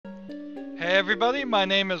Hey everybody, my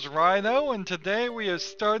name is Rydo, and today we are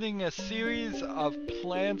starting a series of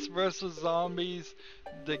Plants vs. Zombies,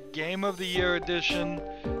 the Game of the Year edition.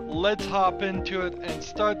 Let's hop into it and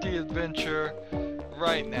start the adventure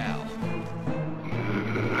right now.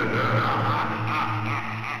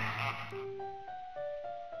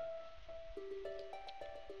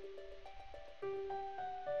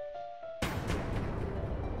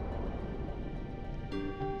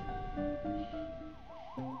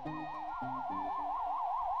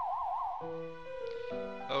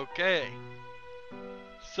 Okay,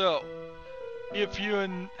 so if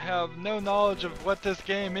you have no knowledge of what this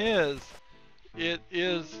game is, it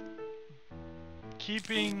is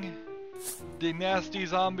keeping the nasty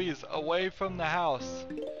zombies away from the house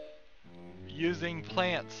using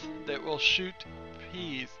plants that will shoot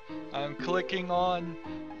peas. I'm clicking on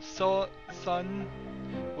sun,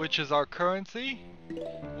 which is our currency.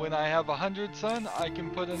 When I have 100 sun, I can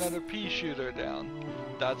put another pea shooter down.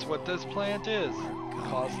 That's what this plant is.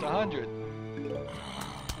 Cost 100.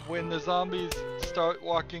 When the zombies start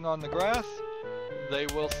walking on the grass, they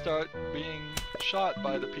will start being shot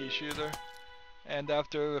by the pea shooter. And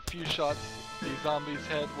after a few shots, the zombie's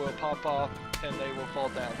head will pop off and they will fall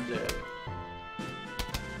down dead.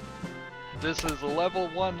 This is level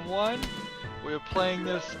 1-1. We're playing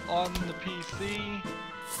this on the PC.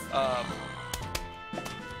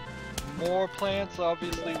 More plants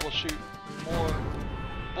obviously will shoot more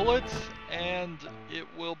bullets and it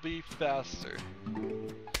will be faster.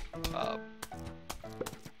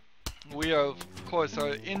 We are, of course,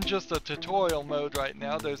 in just a tutorial mode right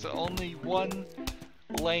now. There's only one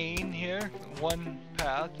lane here, one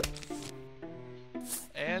path,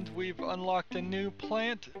 and we've unlocked a new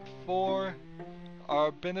plant for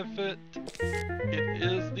our benefit. It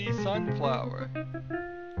is the sunflower.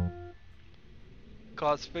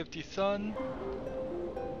 Costs 50 sun.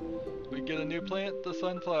 We get a new plant, the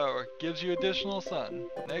sunflower. Gives you additional sun.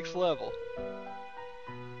 Next level.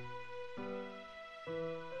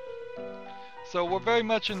 So we're very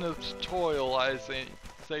much in the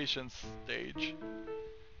tutorialization stage.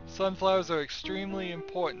 Sunflowers are extremely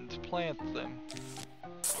important. Plant them.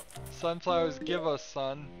 Sunflowers give us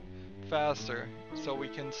sun faster, so we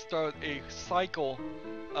can start a cycle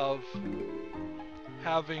of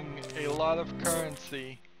having a lot of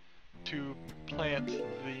currency to plant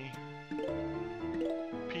the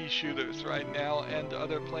pea shooters right now and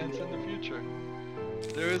other plants in the future.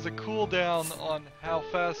 There is a cooldown on how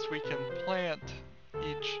fast we can plant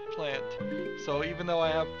each plant. So even though I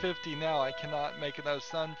have 50 now, I cannot make another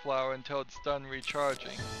sunflower until it's done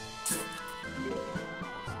recharging.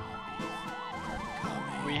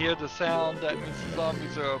 We hear the sound, that means the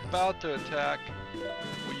zombies are about to attack.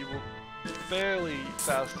 We will barely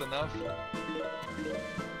fast enough.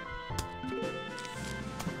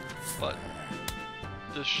 But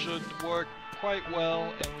this should work quite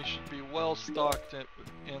well, and we should be well stocked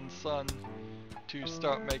in sun to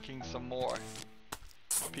start making some more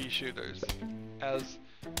pea shooters. As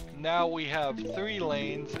now we have 3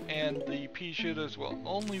 lanes, and the pea shooters will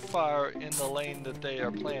only fire in the lane that they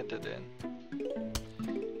are planted in.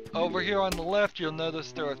 Over here on the left, you'll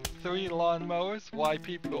notice there are 3 lawnmowers. Why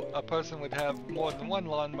a person would have more than one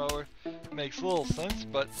lawnmower makes little sense,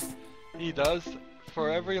 but he does. For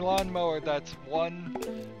every lawnmower, that's one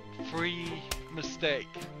free mistake.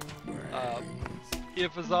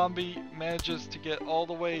 If a zombie manages to get all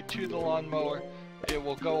the way to the lawnmower, it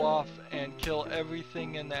will go off and kill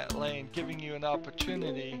everything in that lane, giving you an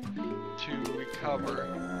opportunity to recover.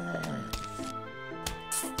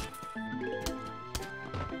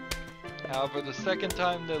 However, the second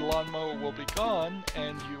time the lawnmower will be gone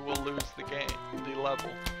and you will lose the game, the level.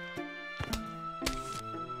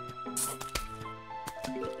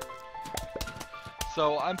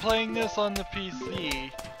 So I'm playing this on the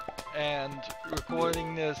PC and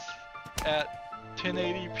recording this at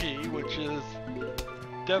 1080p, which is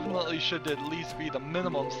definitely should at least be the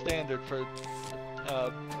minimum standard for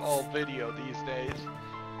all video these days.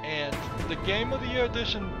 And the Game of the Year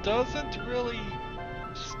edition doesn't really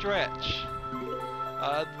stretch.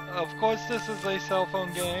 Of course, this is a cell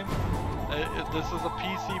phone game. This is a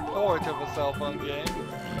PC port of a cell phone game.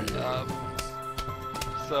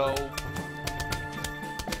 So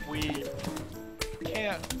we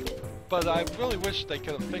can't, but I really wish they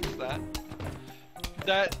could have fixed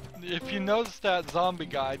that. If you notice that zombie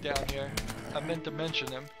guy down here, I meant to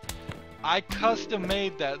mention him. I custom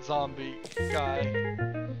made that zombie guy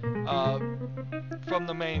from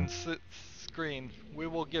the main screen. We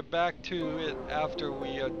will get back to it after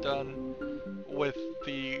we are done with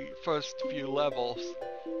the first few levels,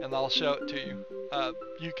 and I'll show it to you.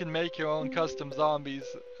 You can make your own custom zombies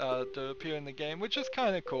to appear in the game, which is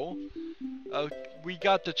kind of cool. We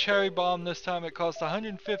got the cherry bomb this time. It costs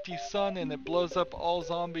 150 sun and it blows up all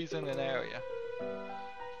zombies in an area.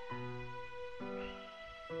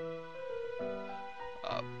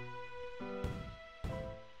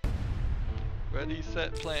 Ready,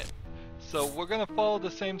 set, plant. So we're gonna follow the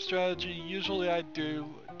same strategy. Usually I do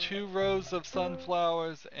 2 rows of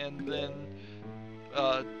sunflowers and then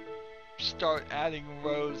start adding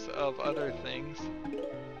rows of other things.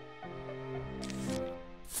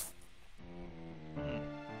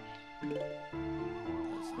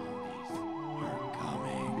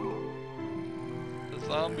 The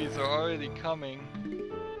zombies are already coming.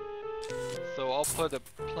 So I'll put a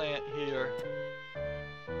plant here.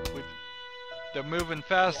 They're moving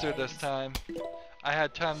faster this time. I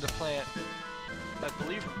had time to plant, I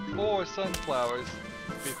believe, 4 sunflowers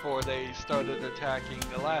before they started attacking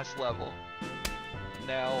the last level.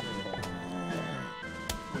 Now,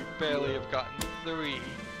 we barely have gotten 3.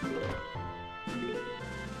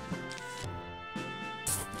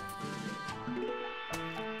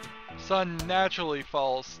 Sun naturally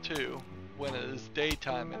falls too when it is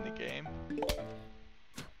daytime in the game.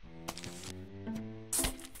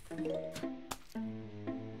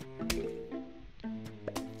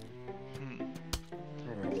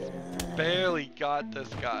 Barely got this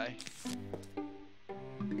guy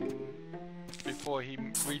before he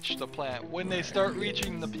reached the plant. When they start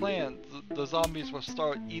reaching the plant, the zombies will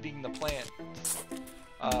start eating the plants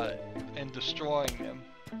and destroying them.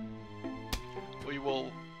 We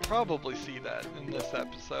will probably see that in this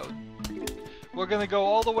episode. We're gonna go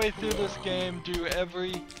all the way through this game, do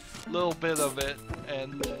every little bit of it,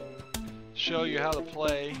 and show you how to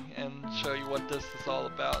play and show you what this is all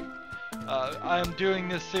about. I'm doing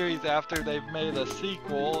this series after they've made a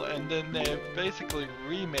sequel, and then they've basically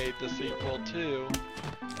remade the sequel too.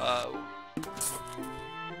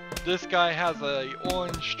 This guy has a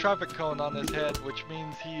orange traffic cone on his head, which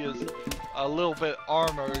means he is a little bit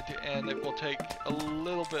armored, and it will take a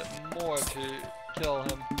little bit more to kill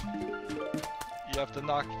him. You have to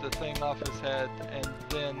knock the thing off his head and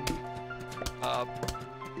then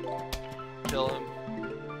kill him.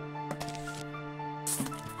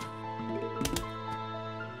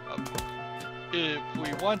 If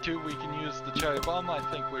we want to, we can use the cherry bomb. I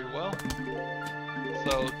think we will.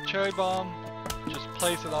 So, cherry bomb, just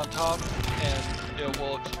place it on top and it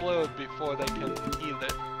will explode before they can eat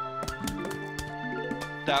it.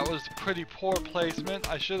 That was pretty poor placement.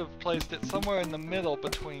 I should have placed it somewhere in the middle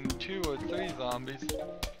between 2 or 3 zombies.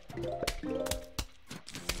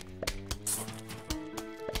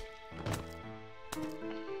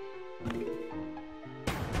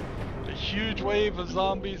 Huge wave of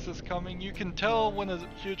zombies is coming. You can tell when a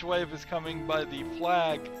huge wave is coming by the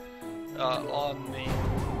flag on the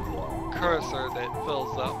cursor that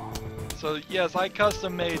fills up. So yes, I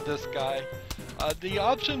custom made this guy. The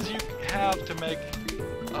options you have to make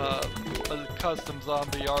a custom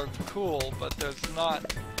zombie are cool, but there's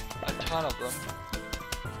not a ton of them.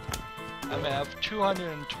 I mean, I have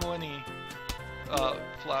 220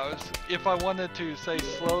 flowers. If I wanted to, say,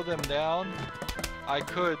 slow them down, I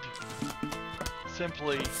could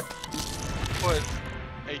simply put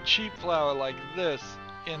a cheap flower like this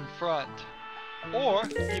in front, or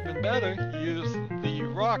even better, use the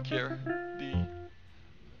rock here.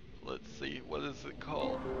 Let's see, what is it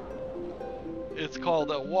called? It's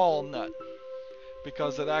called a walnut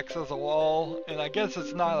because it acts as a wall, and I guess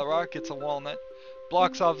it's not a rock, it's a walnut.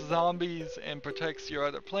 Blocks off zombies and protects your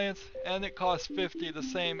other plants, and it costs 50, the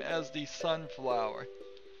same as the sunflower.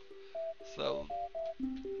 So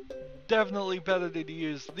definitely better to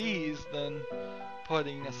use these than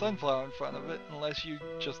putting a sunflower in front of it, unless you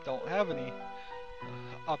just don't have any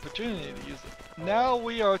opportunity to use it. Now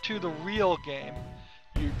we are to the real game.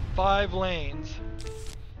 You 5 lanes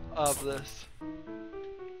of this.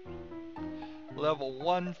 Level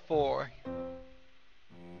 1-4.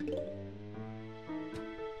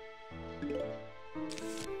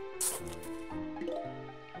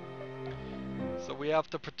 So we have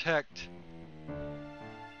to protect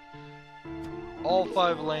all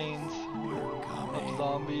 5 lanes of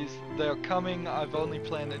zombies. They're coming. I've only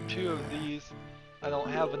planted 2 of these. I don't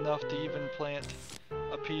have enough to even plant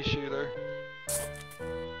a pea shooter.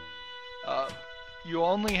 You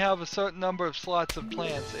only have a certain number of slots of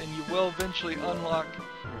plants, and you will eventually unlock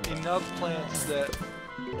enough plants that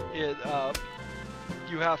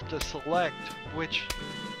you have to select which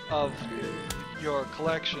of your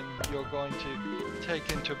collection you're going to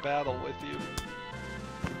take into battle with you.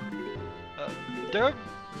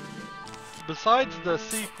 Besides the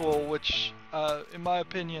sequel, which in my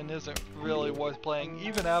opinion isn't really worth playing,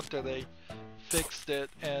 even after they fixed it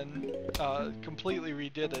and completely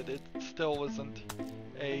redid it, it still wasn't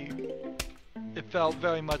it felt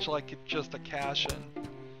very much like just a cash-in,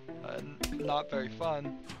 not very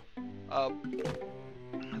fun.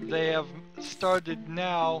 They have started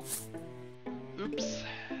now, oops,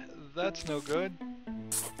 that's no good,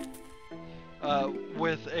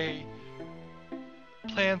 with a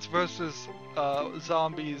Plants vs.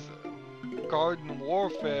 Zombies Garden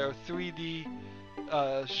Warfare 3D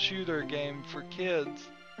shooter game for kids,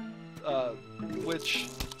 which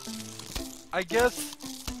I guess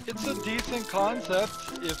it's a decent concept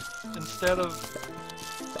if instead of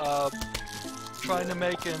trying to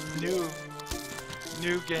make a new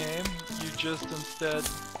game, you just instead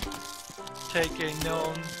take a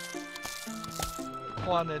known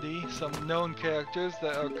quantity, some known characters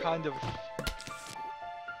that are kind of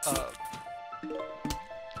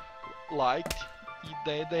liked.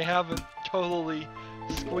 They haven't totally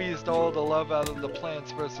squeezed all the love out of the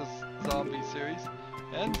Plants vs. Zombies series,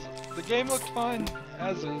 and the game looked fine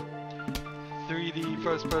as a 3D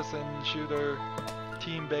first-person shooter,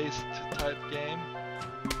 team-based type game.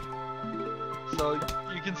 So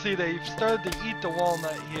you can see they've started to eat the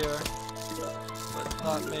walnut here, but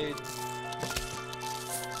not made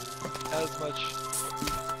as much,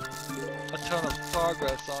 a ton of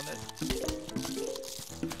progress on it.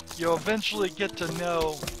 You'll eventually get to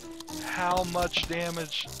know how much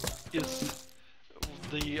damage is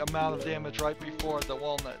the amount of damage right before the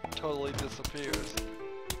walnut totally disappears.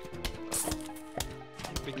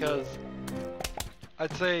 Because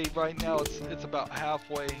I'd say right now it's about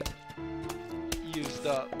halfway used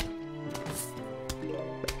up.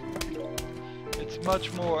 It's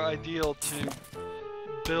much more ideal to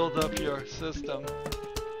build up your system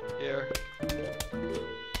here.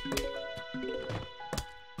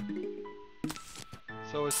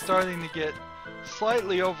 So it's starting to get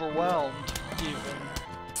slightly overwhelmed even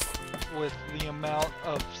with the amount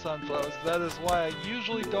of sunflowers. That is why I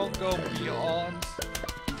usually don't go beyond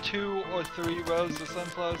 2 or 3 rows of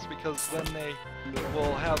sunflowers, because then they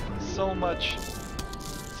will have so much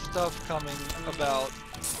stuff coming about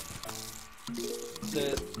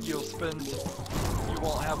that you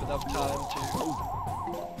won't have enough time to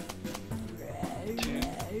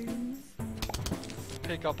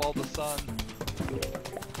pick up all the sun,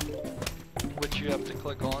 which you have to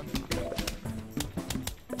click on.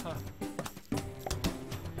 Huh.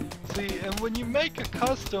 See, and when you make your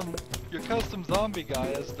custom zombie guy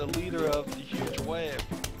as the leader of the huge wave,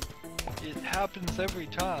 it happens every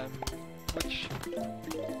time, which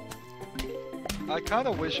I kind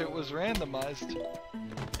of wish it was randomized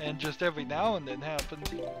and just every now and then happened.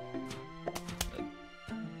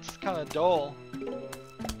 It's kind of dull.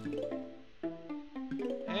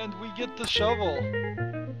 And we get the shovel.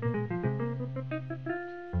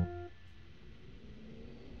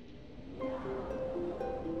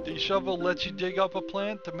 The shovel lets you dig up a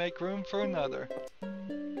plant to make room for another.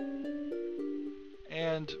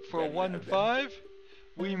 And for 1-5,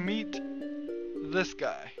 we meet this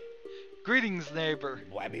guy. Greetings, neighbor.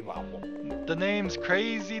 The name's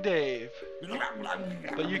Crazy Dave,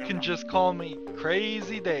 but you can just call me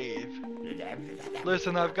Crazy Dave.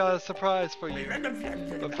 Listen, I've got a surprise for you,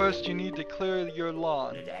 but first you need to clear your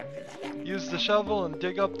lawn. Use the shovel and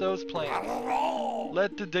dig up those plants.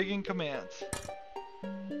 Let the digging commence.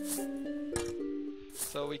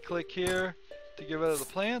 So we click here to get rid of the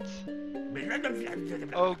plants.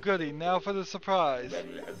 Oh goody, now for the surprise.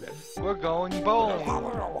 We're going bowling.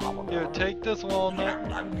 Here, take this walnut.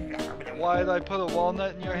 Why did I put a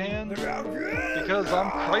walnut in your hand? Because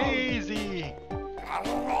I'm crazy.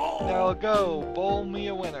 Now go, bowl me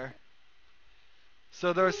a winner.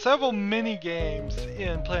 So there are several mini games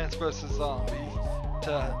in Plants vs. Zombies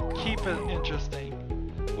to keep it interesting.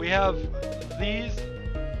 We have these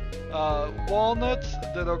walnuts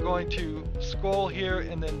that are going to scroll here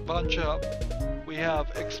and then bunch up. We have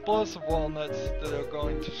explosive walnuts that are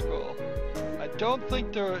going to scroll. I don't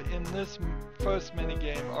think they're in this first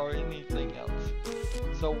minigame or anything else.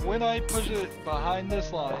 So when I push it behind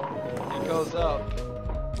this line, it goes up,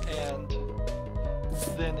 and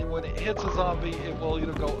then when it hits a zombie, it will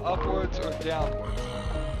either go upwards or downwards.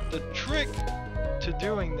 The trick to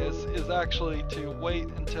doing this is actually to wait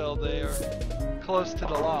until they're close to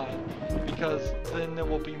the line, because then there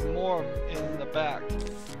will be more in the back.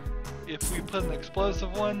 If we put an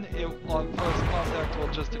explosive one, it on first contact will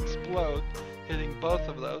just explode, hitting both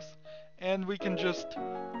of those. and we can just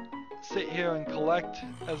sit here and collect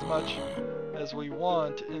as much as we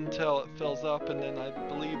want until it fills up, and then I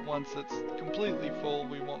believe once it's completely full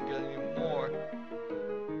we won't get any more.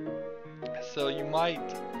 So you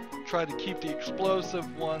might try to keep the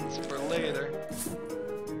explosive ones for later.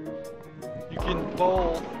 You can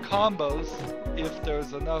bowl combos if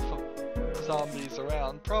there's enough zombies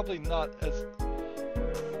around. Probably not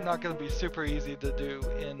going to be super easy to do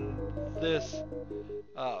in this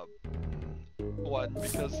one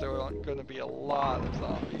because there are going to be a lot of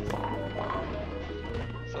zombies.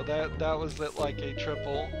 So that was it, like a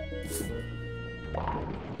triple.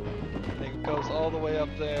 And it goes all the way up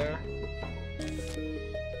there.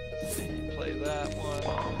 Let's see, play that one.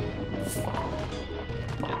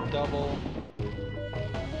 Get double.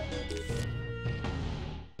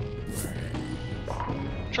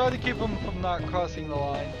 Try to keep them from not crossing the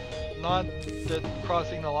line. Not that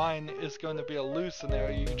crossing the line is going to be a loose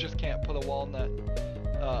scenario. You just can't put a walnut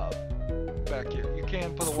back here. You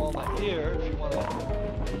can put a walnut here if you want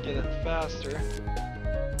to get it faster.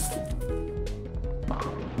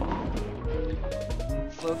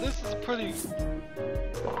 So this is pretty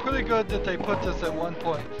good that they put this at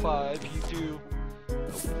 1.5. You do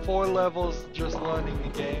 4 levels just learning the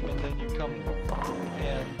game, and then you come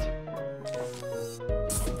and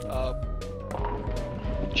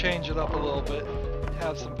change it up a little bit,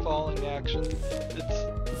 have some falling action. It's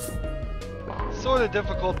sort of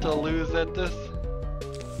difficult to lose at this.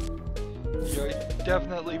 You're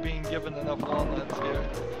definitely being given enough walnuts here.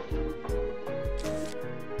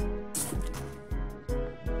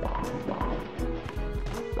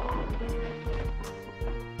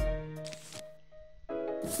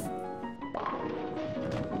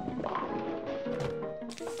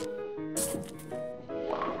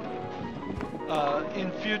 In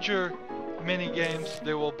future mini games,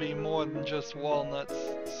 there will be more than just walnuts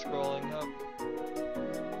scrolling up.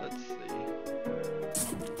 Let's see.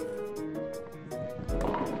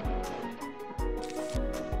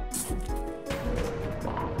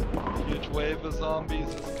 Huge wave of zombies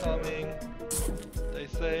is coming, they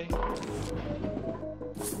say.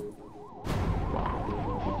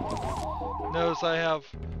 Notice I have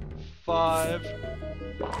 5.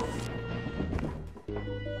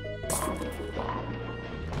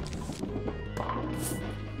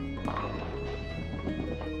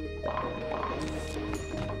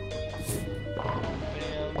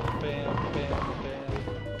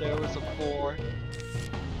 There was a 4.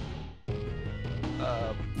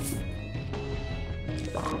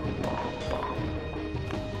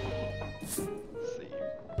 Let's see.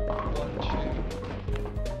 1,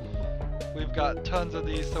 2. We've got tons of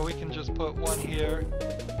these, so we can just put 1 here.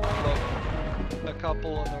 Put a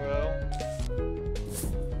couple in a row.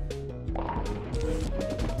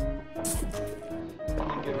 And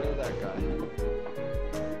then get rid of that guy.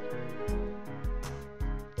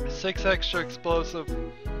 6 extra explosive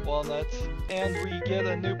walnuts, and we get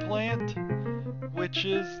a new plant, which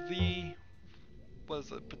is the, what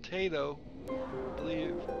is it, potato, I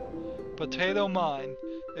believe. Potato mine.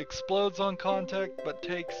 Explodes on contact, but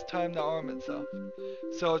takes time to arm itself.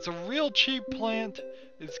 So it's a real cheap plant.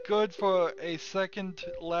 It's good for a second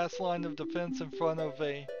last line of defense in front of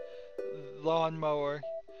a lawnmower,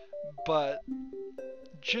 but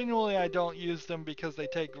generally I don't use them because they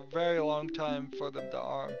take a very long time for them to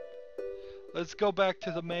arm. Let's go back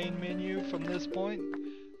to the main menu from this point.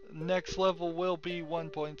 Next level will be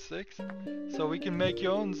 1.6. So we can make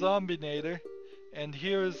your own Zombinator. And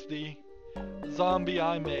here's the zombie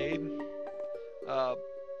I made.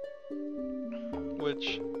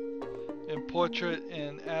 Which, in portrait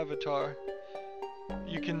and avatar,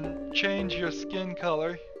 you can change your skin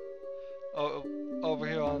color over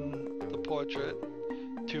here on the portrait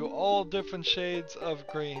to all different shades of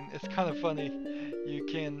green. It's kind of funny. You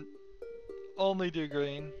can only do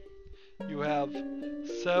green. You have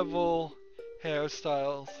several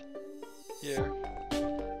hairstyles here,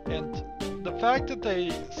 and the fact that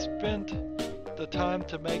they spent the time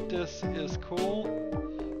to make this is cool,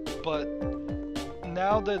 but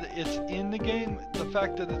now that it's in the game, the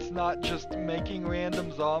fact that it's not just making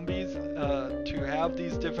random zombies to have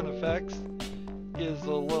these different effects is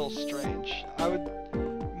a little strange. I would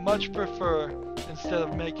much prefer, instead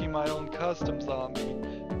of making my own custom zombie.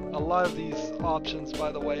 A lot of these options,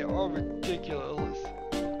 by the way, are ridiculous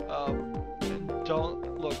and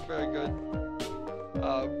don't look very good.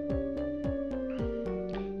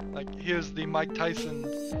 Like, here's the Mike Tyson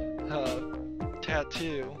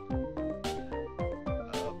tattoo.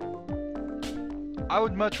 I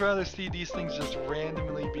would much rather see these things just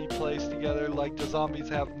randomly be placed together, like the zombies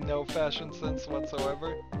have no fashion sense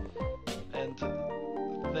whatsoever. And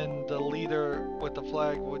then the leader with the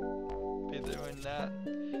flag would be doing that.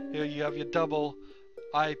 Here you have your double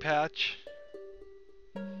eye patch.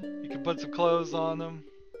 You can put some clothes on them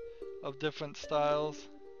of different styles.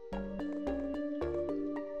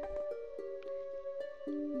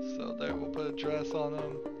 So there, we'll put a dress on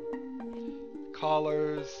them,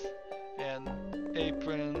 collars and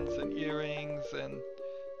aprons and earrings, and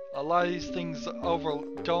a lot of these things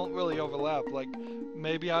don't really overlap. Like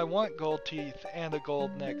maybe I want gold teeth and a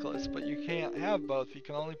gold necklace, but you can't have both. You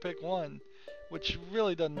can only pick one, which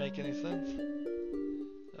really doesn't make any sense.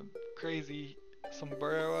 A crazy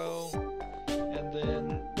sombrero, and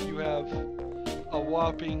then you have a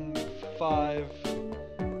whopping 5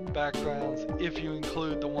 backgrounds if you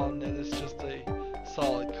include the one that is just a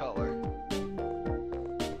solid color.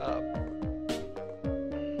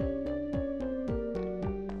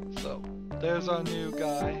 So there's our new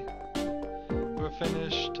guy. We're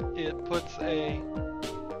finished. It puts a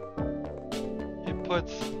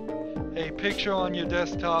picture on your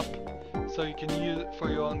desktop so you can use it for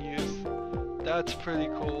your own use. That's pretty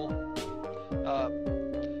cool.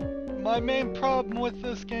 My main problem with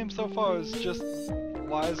this game so far is just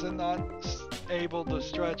why is it not able to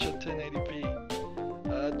stretch at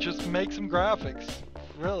 1080p? Just make some graphics.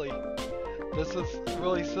 Really. This is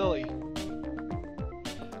really silly.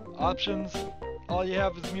 Options, all you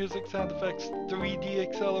have is music, sound effects, 3D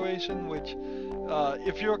acceleration, which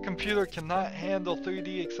if your computer cannot handle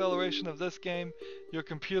 3D acceleration of this game, your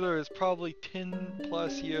computer is probably 10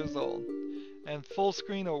 plus years old. And full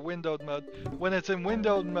screen or windowed mode. When it's in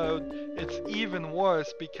windowed mode, it's even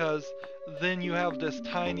worse because then you have this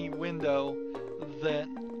tiny window that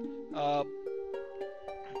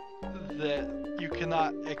you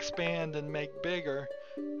cannot expand and make bigger.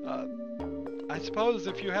 I suppose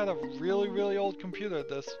if you had a really old computer,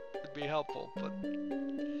 this would be helpful, but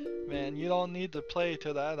man, you don't need to play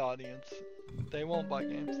to that audience. They won't buy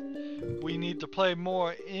games. We need to play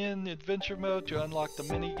more in adventure mode to unlock the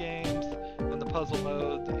mini games, and the puzzle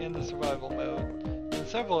mode, and the survival mode, and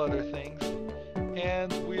several other things.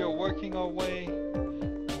 And we are working our way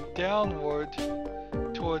downward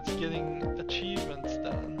towards getting achievements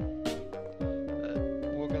done.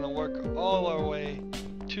 We're going to work all our way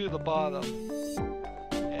to the bottom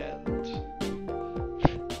and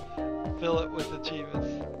fill it with achievements.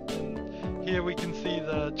 Here we can see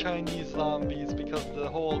the Chinese zombies because the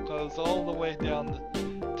hole goes all the way down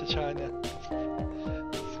to China.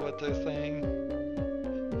 This is what they're saying,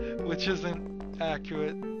 which isn't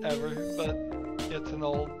accurate ever, but it's an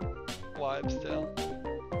old wives' tale.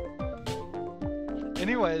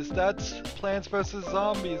 Anyways, that's Plants vs.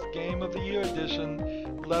 Zombies Game of the Year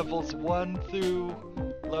Edition, levels 1 through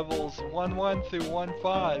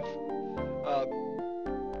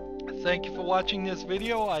 1.5. Thank you for watching this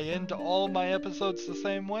video. I end all my episodes the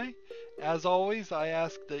same way. As always, I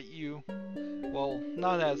ask that you, well,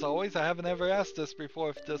 not as always, I haven't ever asked this before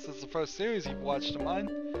if this is the first series you've watched of mine.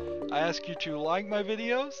 I ask you to like my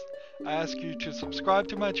videos. I ask you to subscribe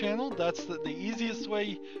to my channel. That's the easiest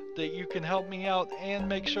way that you can help me out and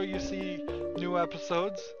make sure you see new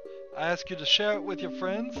episodes. I ask you to share it with your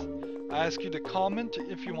friends. I ask you to comment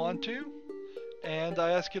if you want to. And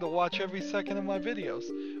I ask you to watch every second of my videos.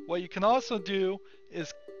 What you can also do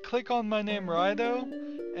is click on my name Rydo,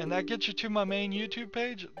 and that gets you to my main YouTube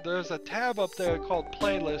page. There's a tab up there called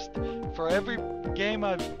Playlist. For every game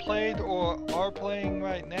I've played or are playing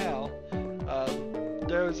right now,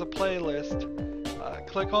 there's a playlist.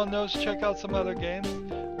 Click on those, check out some other games.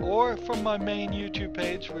 Or from my main YouTube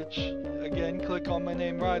page, which again, click on my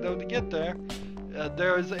name Rydo to get there.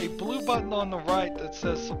 There is a blue button on the right that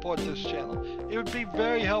says support this channel. It would be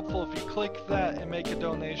very helpful if you click that and make a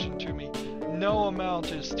donation to me. No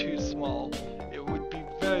amount is too small. It would be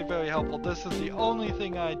very helpful. This is the only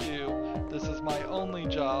thing I do. This is my only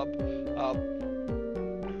job.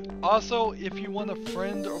 Also, if you want to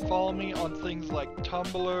friend or follow me on things like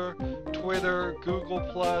Tumblr, Twitter,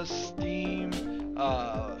 Google+, Steam,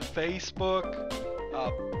 Facebook,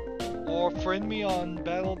 or friend me on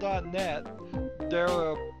battle.net, there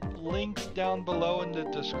are links down below in the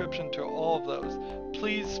description to all of those.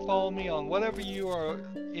 Please follow me on whatever you are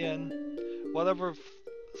in, whatever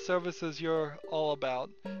services you're all about.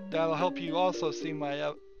 That'll help you also see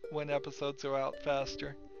my when episodes are out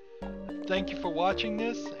faster. Thank you for watching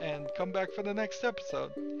this, and come back for the next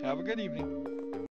episode. Have a good evening.